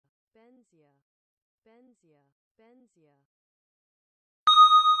benzya, benzya, benzya.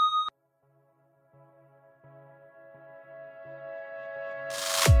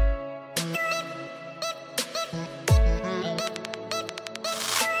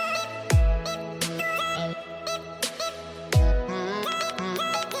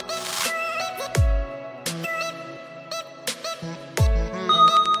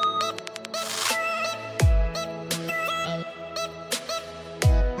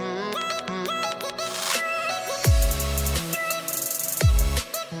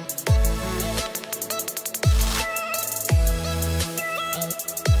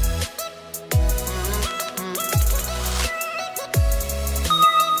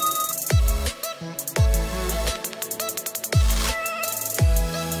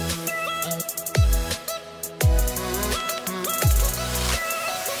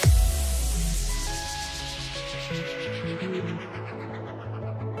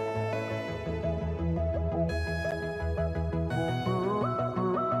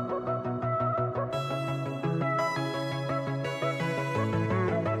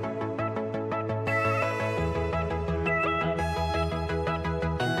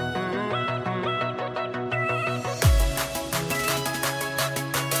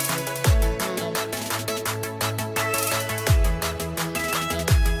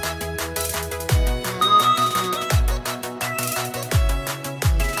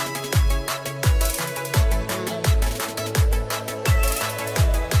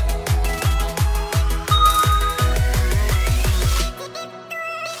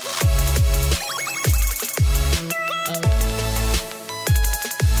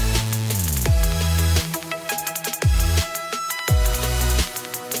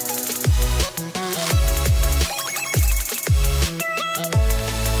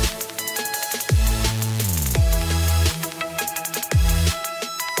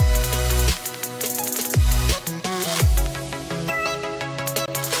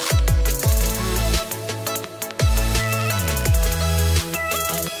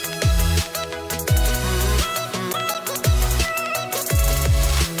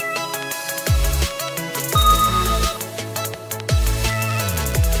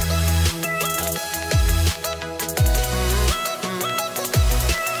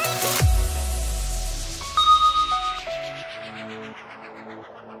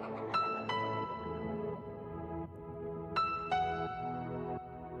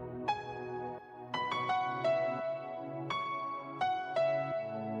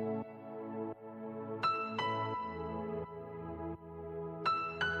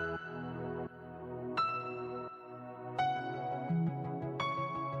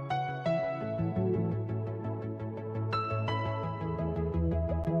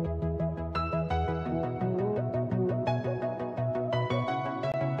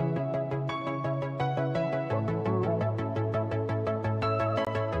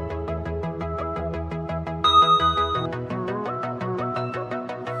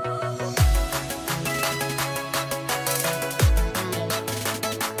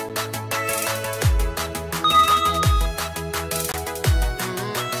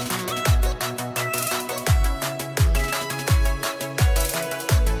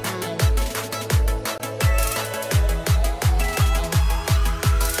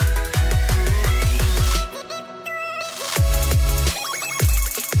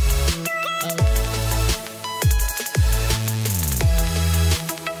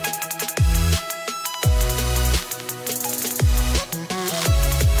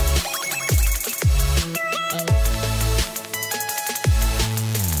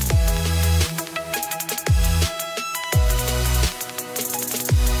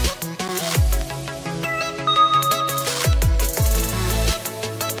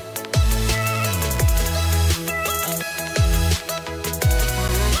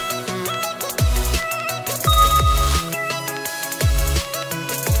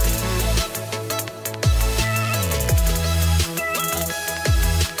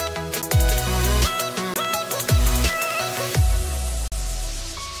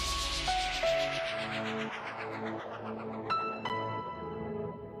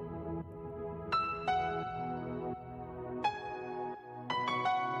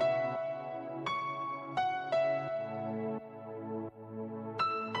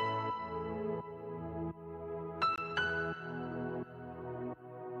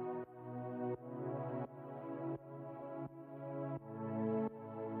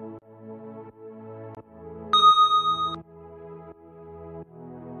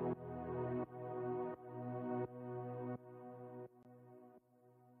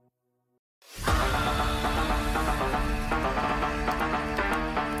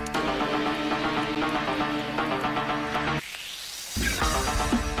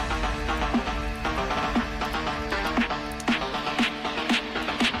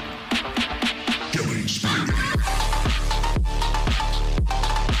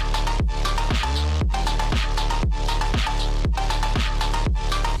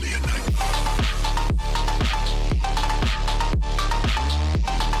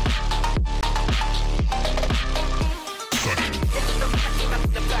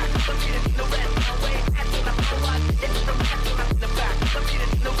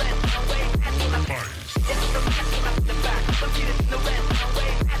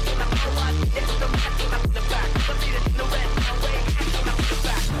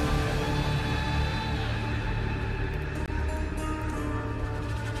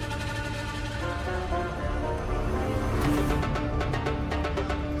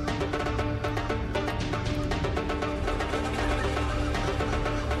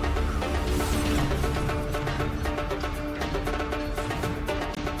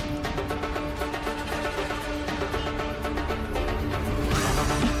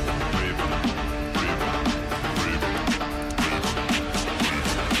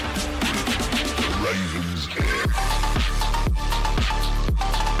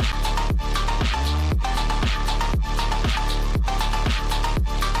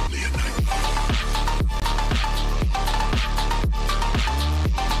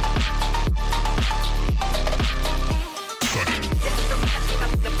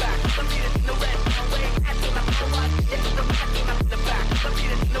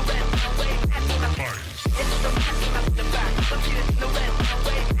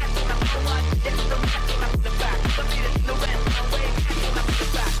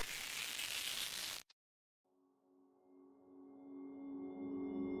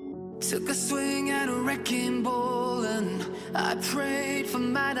 wrecking ball, and I prayed for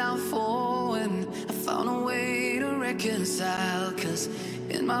my downfall, and I found a way to reconcile, 'cause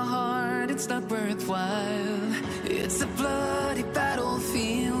in my heart it's not worthwhile. It's a bloody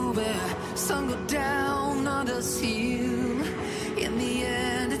battlefield where some go down, others heal. In the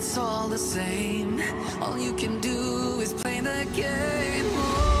end it's all the same. All you can do is play the game.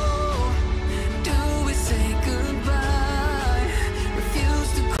 Oh, do we say goodbye?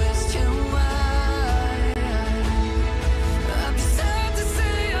 Refuse to question why. I'd be sad to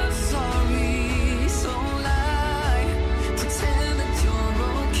say I'm sorry, so lie. Pretend that you're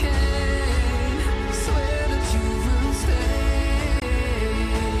okay. Swear that you will stay.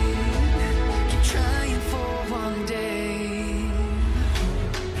 Keep trying for one day.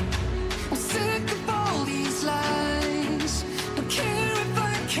 I'm sick of all these lies. Don't care if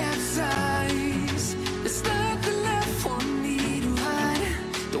I capsize. There's nothing left for me to hide.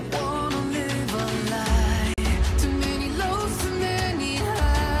 Don't wanna live a lie. Too many lows, too many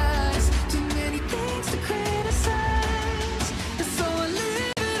highs. Too many things to criticize. And so I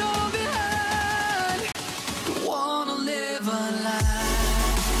leave it all behind. Don't wanna live a lie.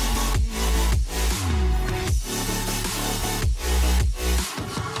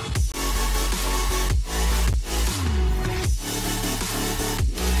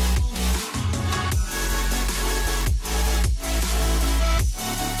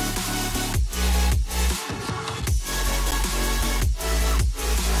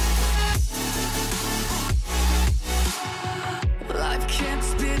 Life kept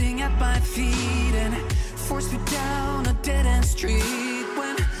spitting at my feet and forced me down a dead-end street,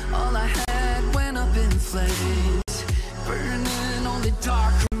 when all I had went up in flames, burning only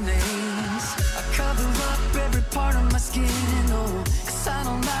dark remains. I cover up every part of my skin, oh, 'cause I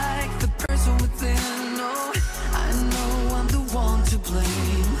don't like the person within. Oh, I know I'm the one to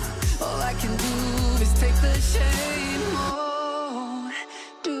blame. All I can do is take the shame. Oh,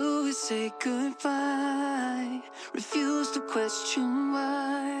 do we say goodbye? Refuse to question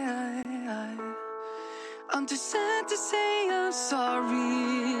why. I'm too sad to say I'm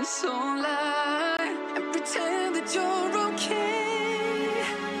sorry, so lie and pretend that you're okay.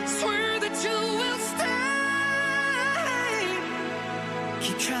 Swear that you will stay.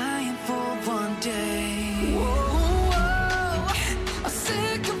 Keep trying for one day. Whoa, I'm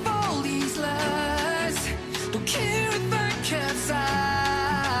sick of all these lies. Don't care if I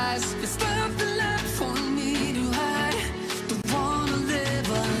capsize. There's nothing left for me to hide. Don't wanna live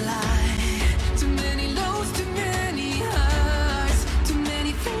a lie. Too many lows, too many highs. Too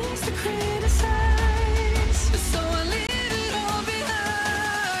many things to criticize. So I leave it all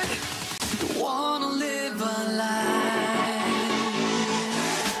behind. Don't wanna live a lie.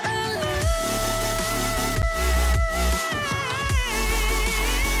 A lie.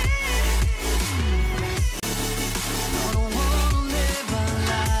 No, don't wanna live a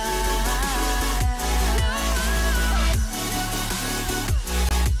lie.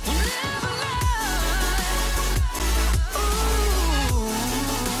 Live a lie. Ooh.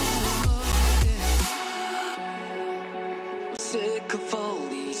 I'm sick of all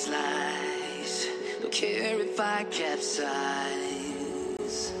these lies. Don't care if I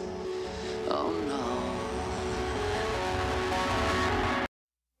capsize. Oh no.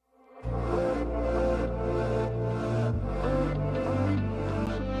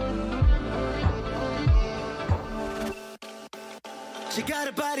 She got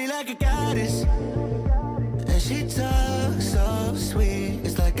a body like a goddess, and she talks so sweet.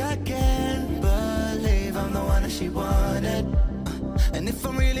 It's like I can't believe I'm the one that she wanted. And if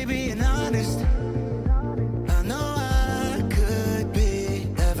I'm really being honest, I know I could be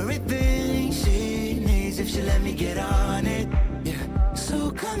everything she needs if she let me get on it. Yeah.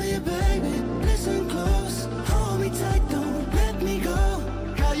 So come here, baby, listen close, hold me tight, don't let me go.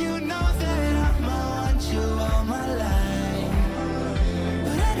 Girl, you know that I'ma want you all my life.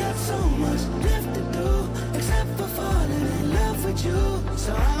 But I got so much left to do, except for falling in love with you.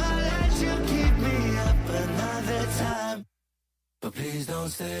 So I'ma let you keep me up another time. But please don't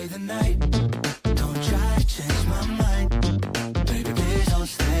stay the night. Don't try to change my mind. Baby, please don't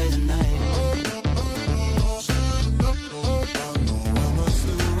stay the night. Almost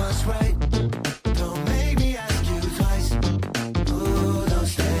do what's right. Don't make me ask you twice. Ooh, don't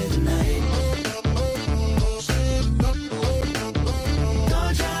stay the night.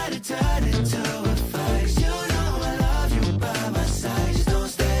 Don't try to turn it to a fight. You know I love you by my side. Just don't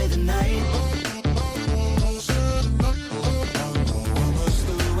stay the night. Almost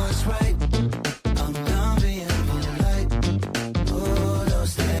do what's right. I'm done being polite.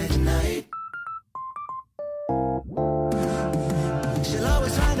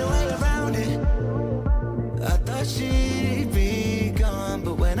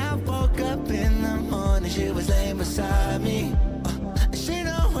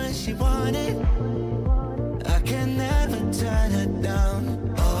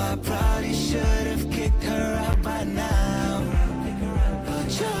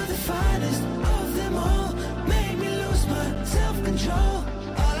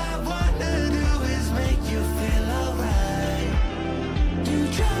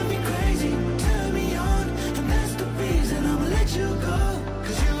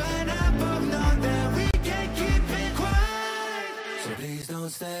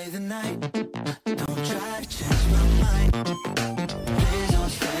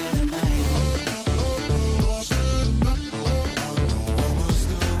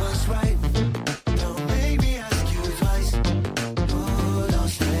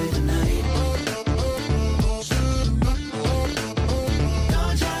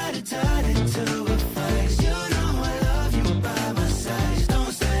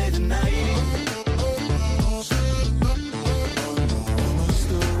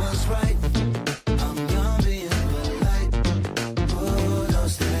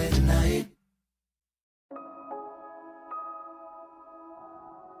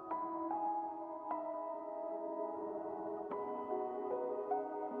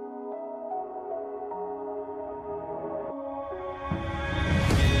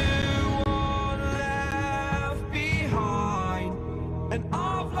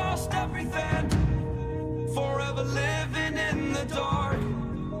 I've lost everything, forever living in the dark.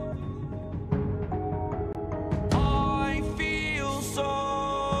 I feel so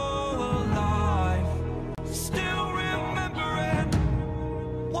alive, still remembering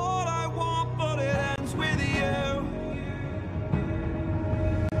what I want, but it ends with you.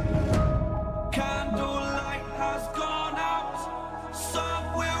 Candlelight has gone out,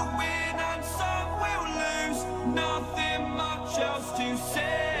 some will win and some will lose. Nothing much else to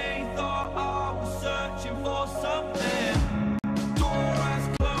say, thought I was searching for something. Door has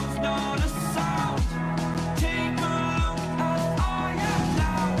closed, not a sound. Take a look as I am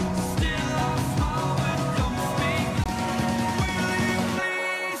now, still I smile when come speak. Will you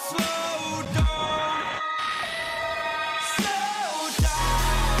please slow down? Slow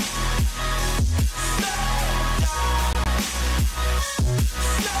down.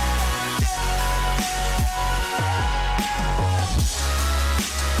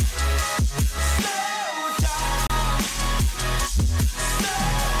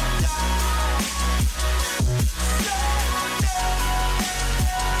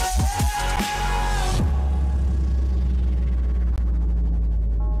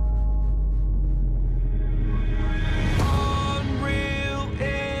 Unreal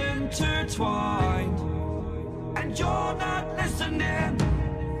intertwined, and you're not listening.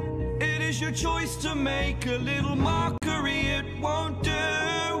 It is your choice to make a little mockery, it won't do.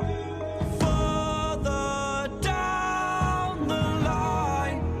 Further down the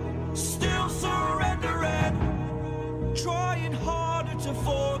line, still surrendering, trying harder to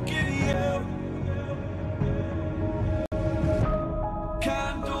forgive you.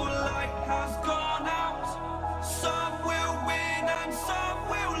 Candlelight has gone out, some will win and some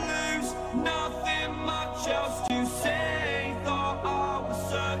will lose. Nothing much else to say, thought I was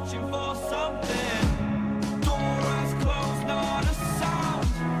searching for something. Door has closed, not a sound.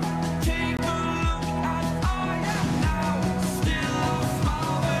 Take a look as I am now, still I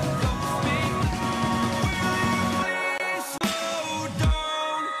smile when come speak. Will you please slow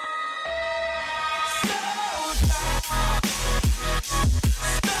down? Slow down.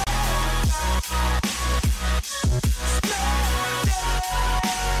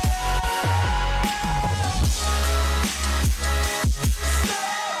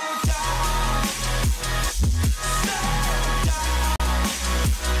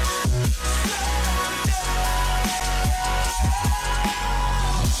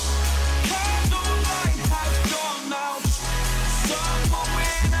 Candlelight has gone out, some will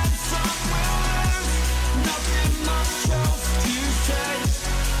win and some will lose. Nothing much else to say,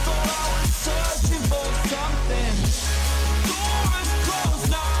 thought I was searching for something. Door is closed,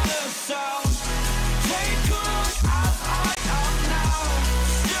 not a sound. Take a look as I am now,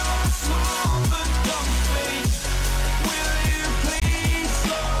 still I smile but don't speak. Will you please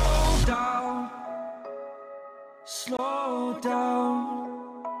slow down? Slow down.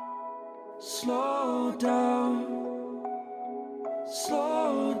 Slow down.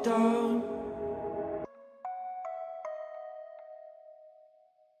 Slow down.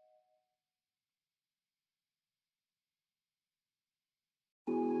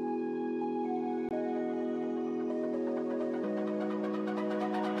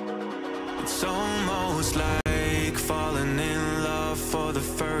 It's almost like falling in love for the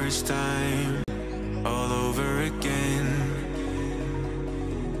first time, all over again.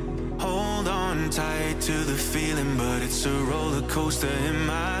 Hold on tight to the feeling, but it's a roller coaster in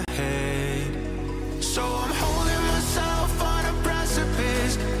my head. So I'm holding myself on a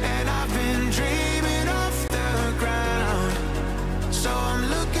precipice, and I've been dreaming off the ground. So I'm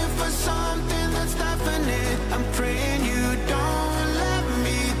looking for something that's definite. I'm praying you don't let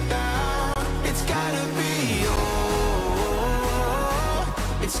me down. It's gotta be all.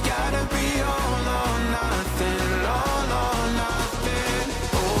 It's gotta be all or nothing. All or nothing.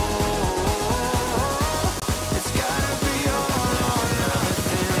 Oh, it's gotta be all or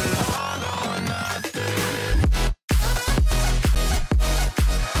nothing. All or nothing.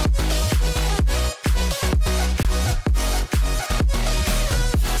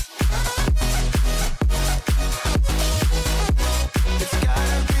 It's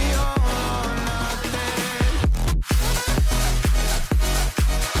gotta be all or nothing.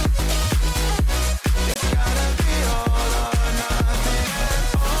 It's gotta be all or nothing.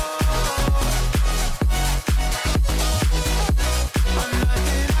 Oh, or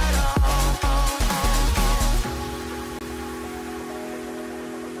nothing at all.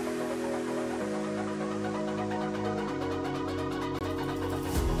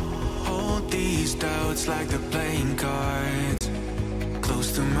 Hold these doubts like they're playing cards,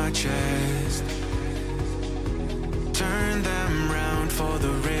 close to my chest. Turn them round for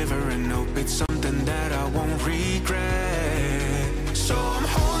the river and hope it's something that I won't regret. So I'm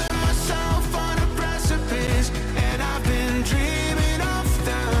holding myself on a precipice, and I've been dreaming off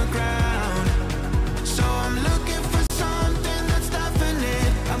the ground. So I'm looking for something that's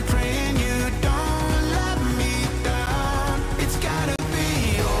definite. I'm praying you don't let me down. It's gotta be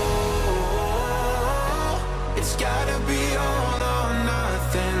all. It's gotta be all or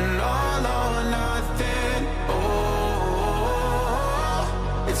nothing. All or nothing. Oh,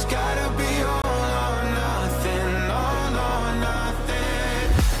 it's gotta be all